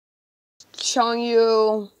showing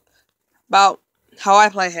you about how I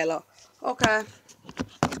play Halo. Okay.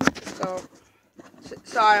 So,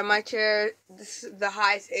 sorry, my chair, this is the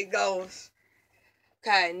highest it goes.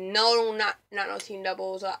 Okay, no, not no team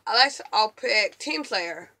doubles. I'll pick Team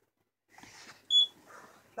Slayer.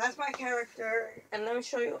 That's my character, and let me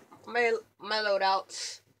show you my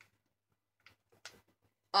loadouts.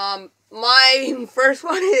 My first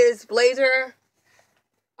one is Blazer.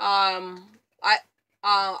 I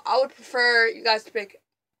would prefer you guys to pick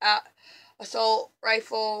assault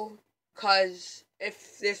rifle, cause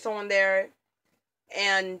if there's someone there,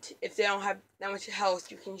 and if they don't have that much health,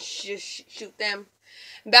 you can just shoot them.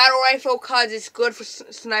 Battle rifle, cause it's good for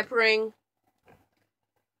snipering.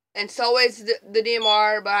 And so is the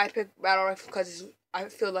DMR, but I picked battle rifle because I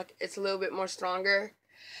feel like it's a little bit more stronger.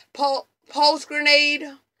 Pulse grenade,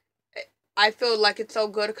 I feel like it's so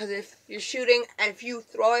good because if you're shooting and if you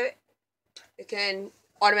throw it, it can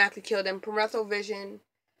automatically kill them. Peripheral vision,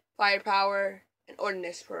 firepower, and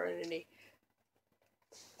ordnance priority.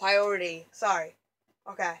 Sorry.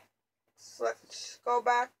 Okay. So let's go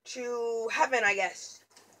back to Heaven, I guess.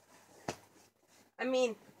 I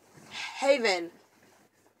mean, Haven.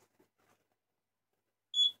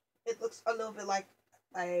 It looks a little bit like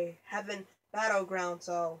a Heaven battleground,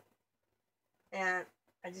 so, and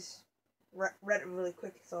I just read it really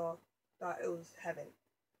quick, so I thought it was Heaven.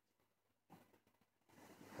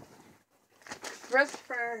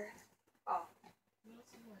 Christopher, oh.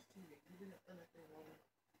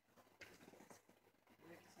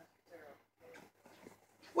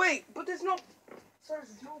 Wait, but there's no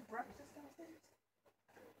breakfast downstairs?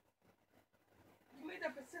 You made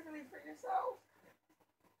that specifically for yourself?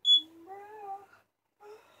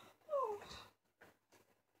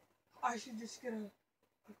 I should just get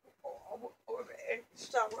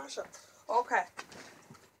stop myself. Okay.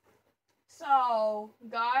 So,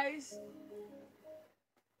 guys.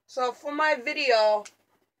 So for my video,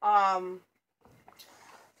 I'm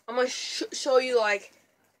gonna show you like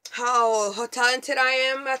how talented I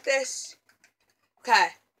am at this. Okay.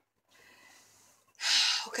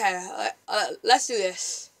 Okay. Let's do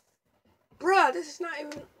this. Bruh, this is not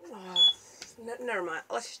even. Never mind.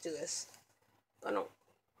 Let's just do this. I don't.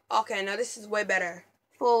 Okay, now this is way better.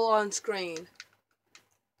 Full on screen.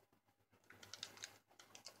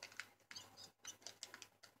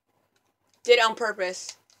 Did it on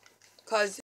purpose. Cause